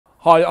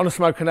Hi, I'm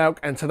Smoking Elk,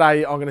 and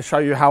today I'm going to show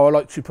you how I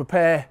like to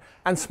prepare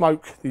and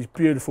smoke these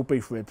beautiful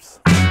beef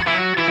ribs.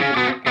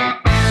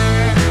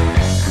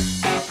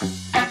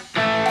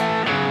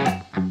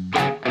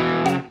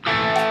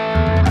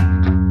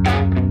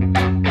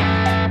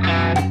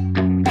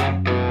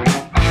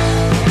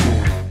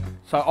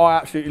 So I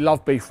absolutely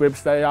love beef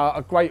ribs. They are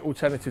a great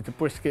alternative to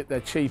brisket.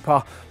 They're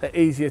cheaper, they're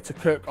easier to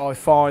cook, I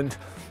find.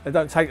 They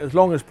don't take as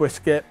long as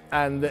brisket,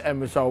 and the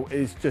end result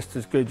is just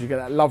as good. You get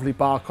that lovely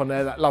bark on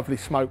there, that lovely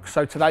smoke.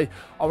 So today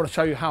I want to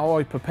show you how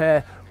I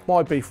prepare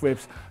my beef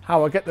ribs,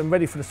 how I get them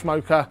ready for the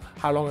smoker,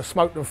 how long I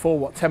smoke them for,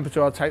 what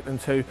temperature I take them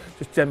to,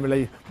 just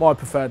generally my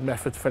preferred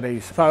method for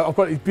these. So I've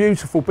got these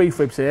beautiful beef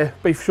ribs here,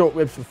 beef short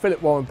ribs from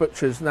Philip Warren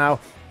Butchers. Now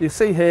you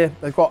see here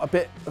they've got a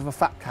bit of a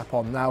fat cap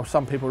on. Now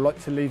some people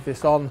like to leave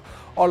this on.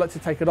 I like to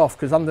take it off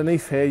because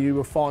underneath here you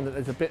will find that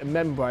there's a bit of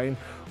membrane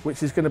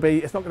which is going to be,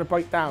 it's not going to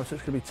break down, so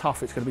it's going to be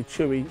tough, it's going to be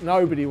chewy.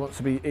 Nobody wants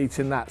to be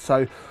eating that.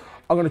 So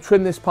I'm going to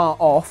trim this part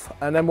off,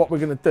 and then what we're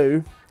going to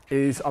do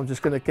is I'm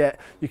just going to get,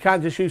 you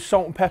can just use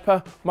salt and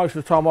pepper. Most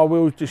of the time I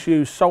will just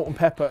use salt and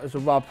pepper as a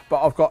rub,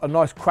 but I've got a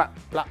nice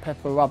cracked black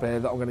pepper rub here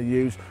that I'm going to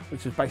use,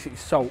 which is basically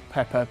salt,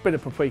 bit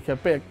of paprika,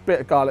 bit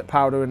of garlic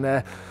powder in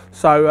there.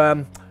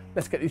 So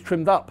let's get these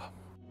trimmed up.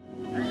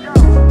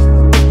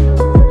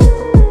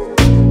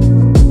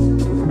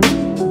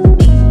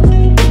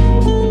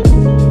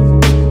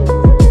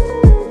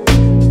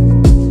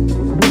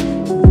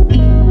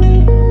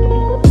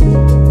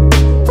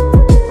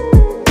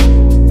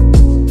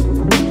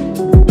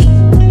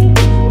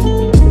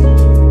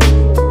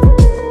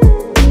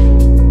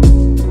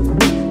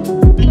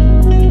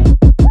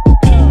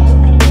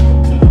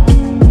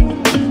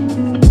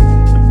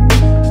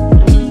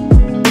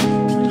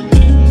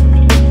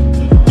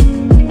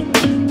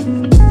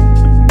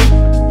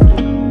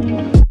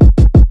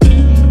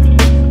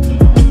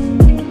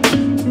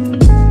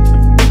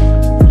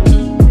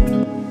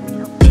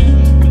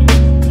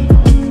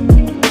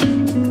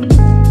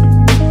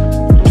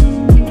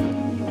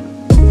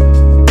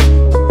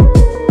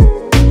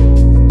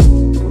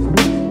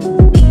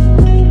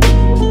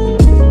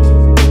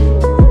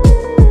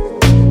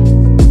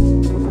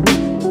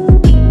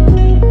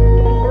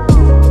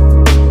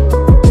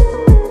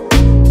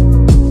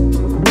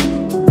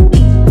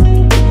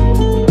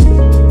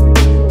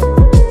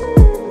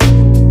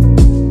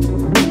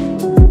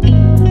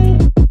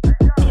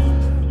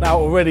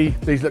 Already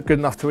these look good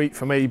enough to eat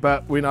for me,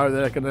 but we know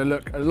they're going to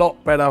look a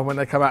lot better when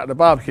they come out of the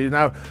barbecue.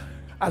 Now,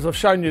 as I've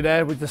shown you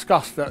there, we've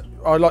discussed that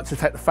I like to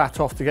take the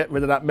fat off to get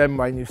rid of that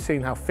membrane. You've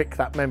seen how thick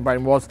that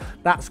membrane was.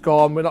 That's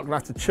gone. We're not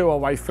going to have to chew our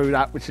way through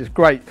that, which is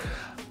great.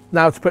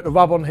 Now to put the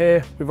rub on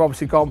here, we've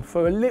obviously gone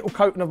for a little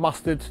coating of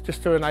mustard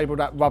just to enable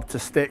that rub to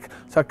stick.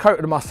 So a coat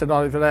of the mustard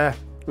over there.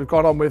 We've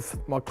gone on with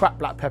my cracked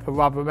black pepper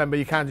rub. Remember,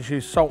 you can just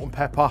use salt and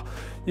pepper.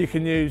 You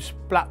can use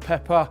black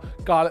pepper,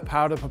 garlic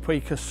powder,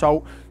 paprika,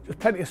 salt. Just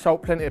plenty of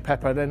salt, plenty of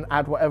pepper, then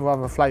add whatever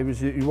other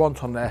flavours you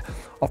want on there.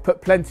 I've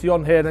put plenty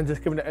on here, then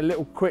just giving it a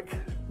little quick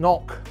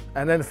knock,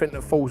 and anything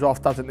that falls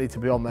off doesn't need to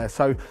be on there.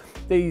 So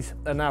these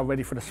are now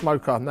ready for the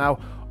smoker. Now,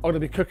 I'm going to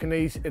be cooking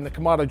these in the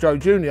Kamado Joe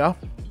Jr.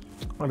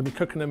 I'm going to be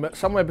cooking them at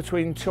somewhere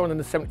between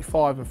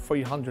 275 and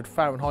 300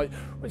 Fahrenheit,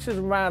 which is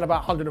around about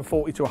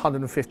 140 to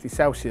 150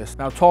 Celsius.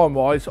 Now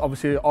time-wise,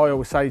 obviously I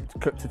always say to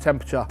cook to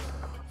temperature.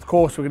 Of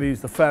course we're going to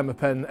use the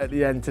Thermapen at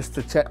the end just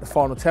to check the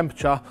final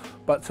temperature,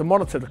 but to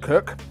monitor the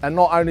cook, and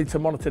not only to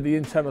monitor the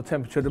internal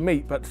temperature of the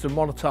meat, but to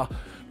monitor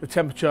the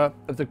temperature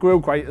of the grill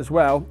grate as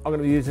well, I'm going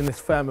to be using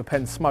this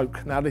Thermapen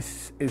Smoke. Now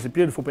this is a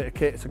beautiful bit of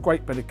kit, it's a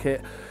great bit of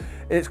kit.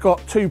 It's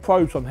got two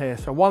probes on here,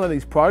 so one of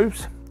these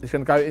probes is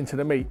going to go into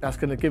the meat. That's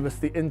going to give us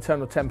the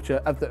internal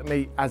temperature of the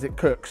meat as it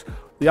cooks.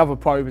 The other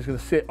probe is going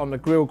to sit on the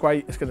grill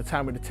grate. It's going to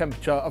tell me the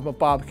temperature of my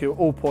barbecue at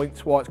all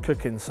points while it's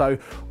cooking. So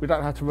we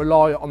don't have to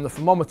rely on the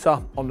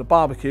thermometer on the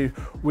barbecue.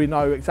 We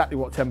know exactly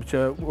what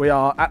temperature we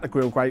are at the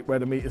grill grate where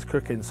the meat is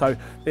cooking. So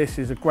this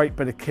is a great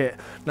bit of kit.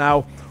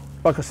 Now,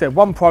 like I said,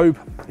 one probe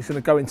is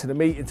going to go into the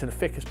meat, into the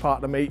thickest part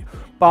of the meat,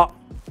 but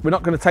we're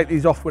not going to take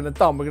these off when they're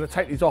done. We're going to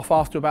take these off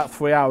after about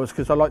 3 hours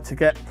because I like to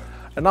get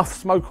enough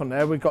smoke on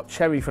there. We've got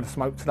cherry for the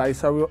smoke today,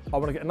 so I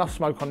want to get enough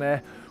smoke on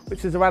there,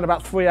 which is around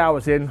about 3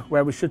 hours in,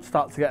 where we should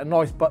start to get a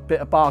nice bit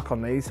of bark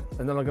on these.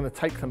 And then I'm going to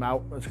take them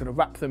out. I'm just going to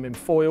wrap them in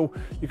foil.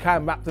 You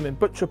can wrap them in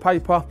butcher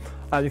paper,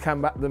 and you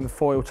can wrap them in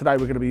foil. Today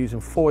we're going to be using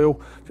foil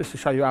just to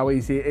show you how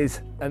easy it is.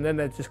 And then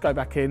they just go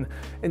back in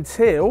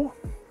until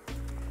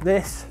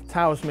this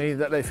tells me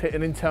that they've hit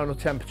an internal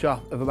temperature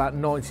of about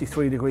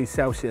 93 degrees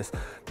Celsius.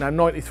 Now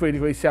 93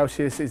 degrees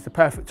Celsius is the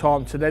perfect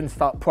time to then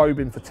start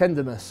probing for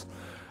tenderness.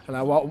 And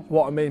now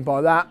what I mean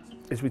by that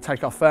is we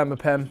take our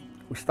Thermapen,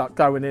 we start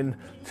going in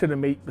to the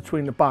meat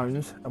between the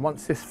bones, and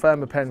once this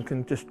Thermapen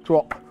can just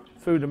drop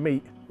through the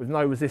meat with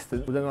no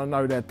resistance, then I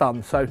know they're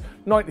done. So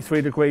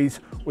 93 degrees,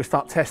 we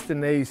start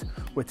testing these,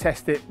 we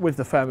test it with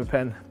the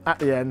Thermapen at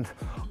the end.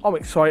 I'm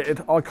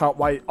excited, I can't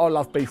wait, I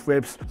love beef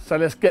ribs. So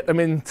let's get them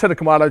into the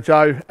Kamado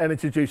Joe and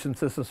introduce them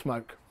to some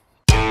smoke.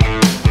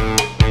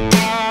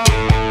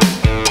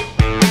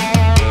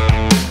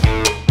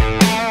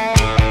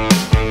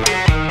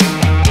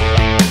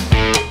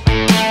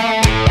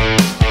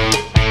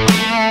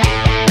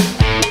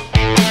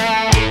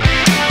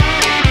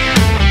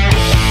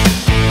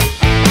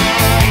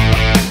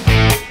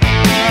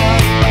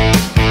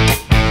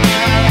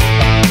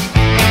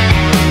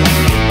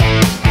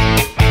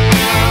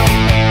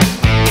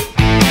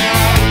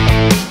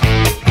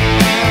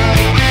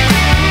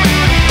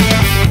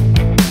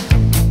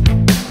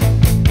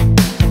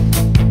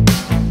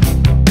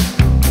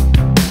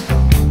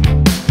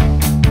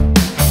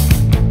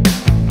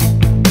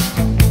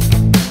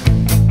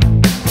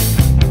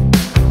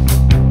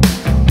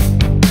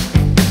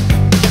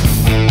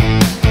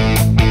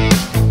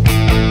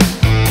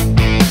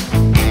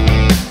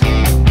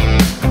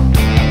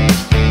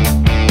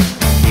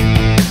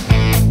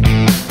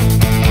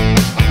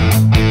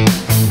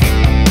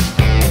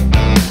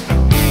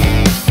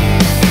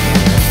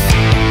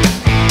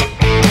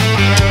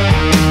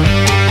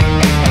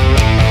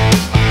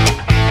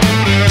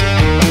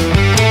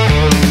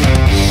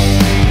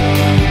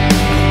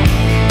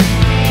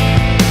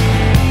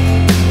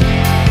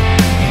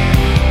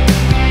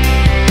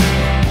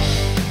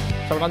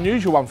 an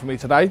unusual one for me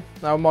today.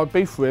 Now my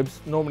beef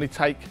ribs normally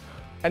take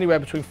anywhere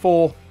between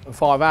 4 and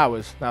 5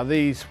 hours. Now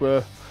these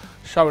were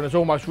showing as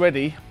almost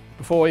ready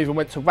before I even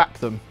went to wrap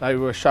them. They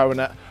were showing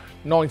at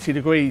 90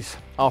 degrees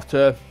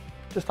after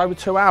just over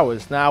 2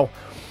 hours. Now,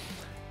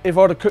 if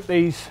I'd have cooked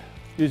these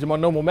using my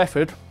normal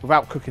method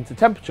without cooking to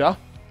temperature,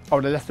 I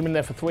would have left them in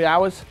there for 3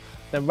 hours,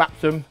 then wrapped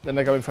them, then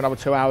they go in for another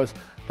 2 hours,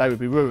 they would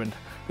be ruined.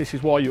 This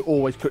is why you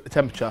always cook the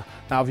temperature.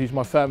 Now I've used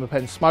my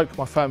Thermapen Smoke,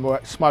 my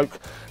Thermaworks Smoke.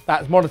 That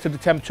has monitored the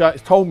temperature.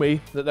 It's told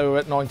me that they were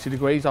at 90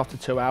 degrees after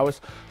 2 hours.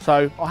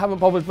 So I haven't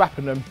bothered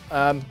wrapping them,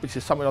 which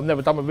is something I've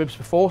never done with ribs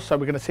before. So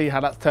we're gonna see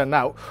how that's turned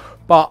out.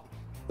 But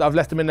I've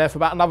left them in there for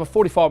about another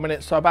 45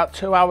 minutes, so about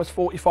 2 hours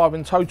 45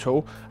 in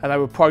total, and they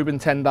were probing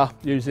tender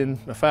using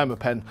the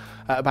Thermapen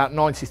at about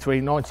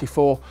 93,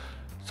 94,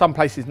 some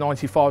places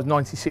 95,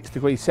 96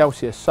 degrees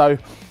Celsius. So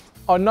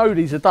I know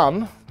these are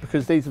done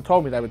because these have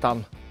told me they were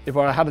done. If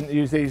I hadn't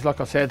used these,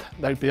 like I said,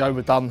 they'd be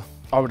overdone.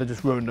 I would have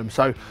just ruined them.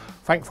 So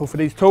thankful for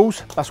these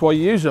tools. That's why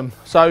you use them.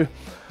 So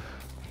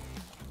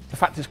the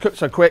fact it's cooked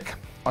so quick,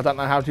 I don't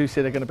know how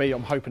juicy they're going to be.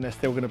 I'm hoping they're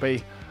still going to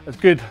be as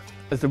good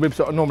as the ribs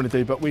that I normally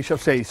do, but we shall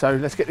see. So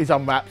let's get these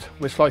unwrapped.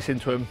 We'll slice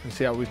into them and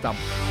see how we've done.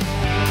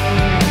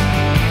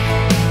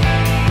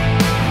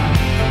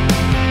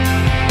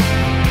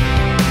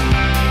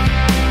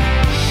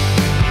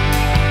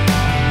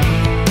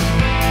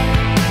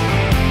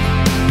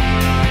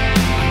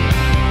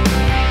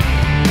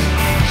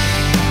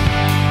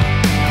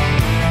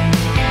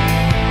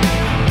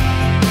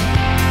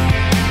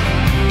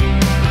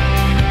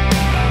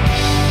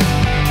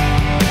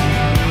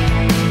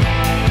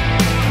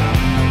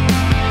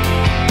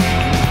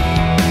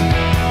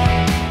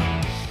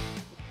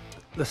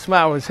 The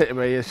smell is hitting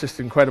me, it's just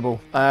incredible.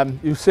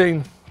 You've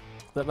seen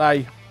that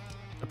they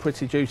are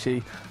pretty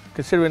juicy,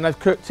 considering they've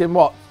cooked in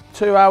what,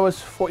 2 hours,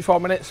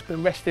 45 minutes,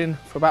 been resting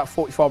for about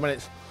 45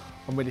 minutes.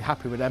 I'm really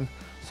happy with them.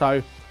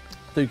 So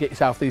do get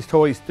yourself these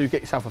toys, do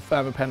get yourself a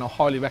Thermapen. I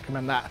highly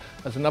recommend that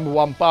as the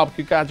 #1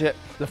 barbecue gadget.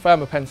 The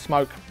Thermapen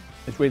Smoke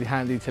is really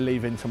handy to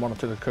leave in to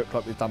monitor the cook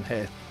like we've done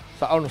here.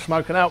 So on the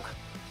Smoke and Elk,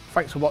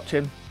 thanks for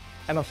watching,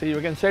 and I'll see you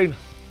again soon.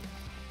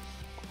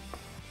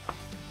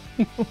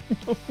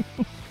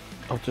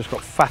 I've just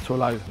got fat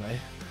all over me.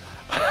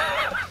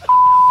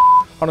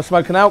 On a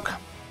Smoke and Elk,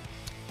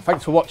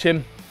 thanks for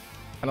watching,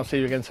 and I'll see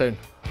you again soon.